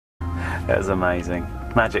It was amazing.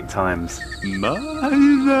 Magic times.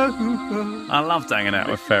 I loved hanging out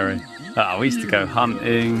with Ferry. We used to go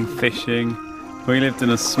hunting, fishing. We lived in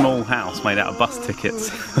a small house made out of bus tickets.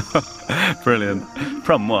 Brilliant.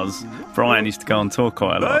 Problem was, Brian used to go on tour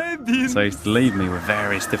quite a lot, so he used to leave me with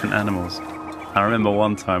various different animals. I remember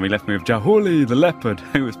one time he left me with Jahuli, the leopard,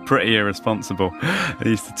 who was pretty irresponsible. He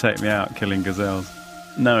used to take me out killing gazelles.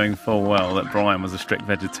 Knowing full well that Brian was a strict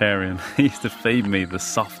vegetarian, he used to feed me the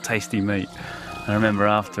soft, tasty meat. I remember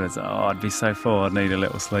afterwards, I'd be so full I'd need a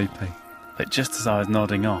little sleepy. But just as I was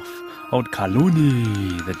nodding off, old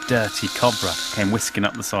Kaluni, the dirty cobra, came whisking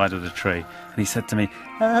up the side of the tree, and he said to me,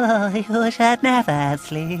 "Oh, you should never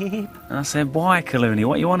sleep." And I said, "Why, Kaluni?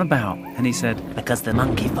 What you on about?" And he said, "Because the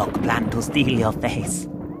monkey folk plan to steal your face."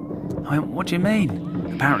 I went, "What do you mean?"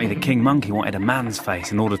 Apparently the king monkey wanted a man's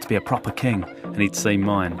face in order to be a proper king, and he'd seen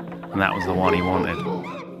mine, and that was the one he wanted.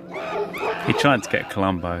 He tried to get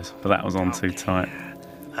Columbo's, but that was on too tight.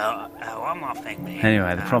 One more thing.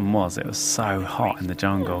 Anyway, the problem was it was so hot in the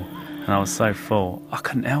jungle, and I was so full, I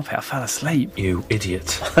couldn't help it, I fell asleep. You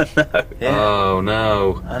idiot. I know. Yeah. Oh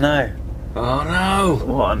no. I know. Oh no.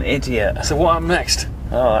 What an idiot. So what happened next?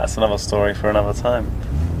 Oh, that's another story for another time.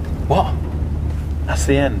 What? That's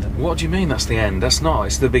the end. What do you mean that's the end? That's not.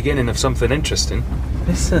 It's the beginning of something interesting.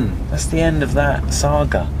 Listen, that's the end of that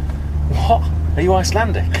saga. What? Are you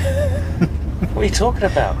Icelandic? What are you talking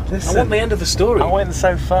about? Listen, I want the end of the story. I went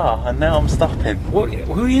so far, and now I'm stopping. What?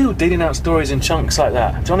 Who are you dealing out stories in chunks like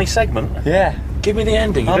that? Johnny Segment? Yeah. Give me the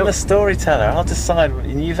ending. I'm the storyteller. I'll decide.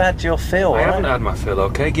 You've had your fill, I right? haven't had my fill,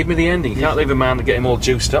 okay? Give me the ending. You can't leave a man to get him all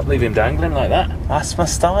juiced up, leave him dangling like that. That's my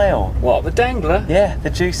style. What, the dangler? Yeah, the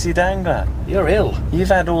juicy dangler. You're ill. You've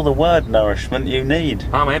had all the word nourishment you need.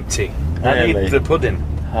 I'm empty. I Really? need the pudding.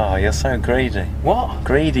 Oh, you're so greedy. What?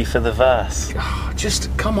 Greedy for the verse. Oh, just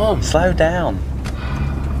come on. Slow down.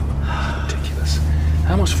 Ridiculous.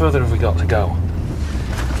 How much further have we got to go?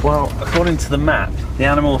 Well, according to the map, the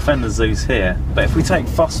animal offender zoo's here, but if we take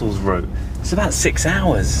Fossil's route, it's about 6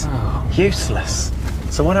 hours. Oh. Useless.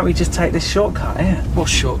 So why don't we just take this shortcut here? What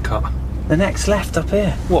shortcut? The next left up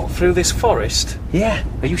here. What, through this forest? Yeah,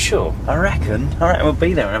 Are you sure? I reckon we'll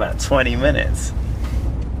be there in about 20 minutes.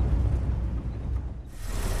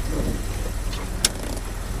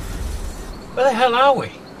 Where the hell are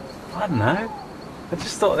we? I don't know. I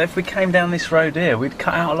just thought that if we came down this road here, we'd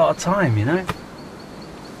cut out a lot of time, you know?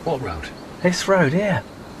 What road? This road here.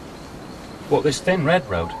 What, this thin red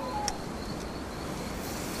road?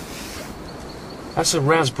 That's a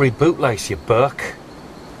raspberry bootlace, you Burke.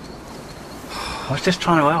 I was just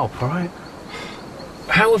trying to help, alright?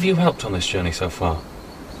 How have you helped on this journey so far?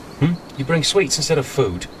 You bring sweets instead of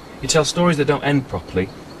food, you tell stories that don't end properly,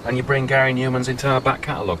 and you bring Gary Newman's entire back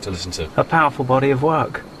catalogue to listen to. A powerful body of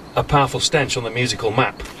work. A powerful stench on the musical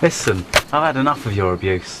map. Listen, I've had enough of your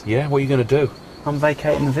abuse. Yeah, what are you going to do? I'm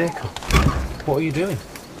vacating the vehicle. What are you doing?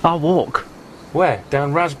 I'll walk. Where?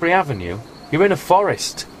 Down Raspberry Avenue? You're in a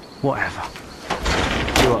forest. Whatever.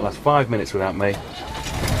 You won't last 5 minutes without me.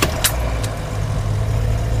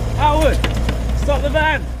 Howard! Stop the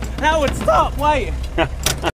van! Howard, stop! Wait!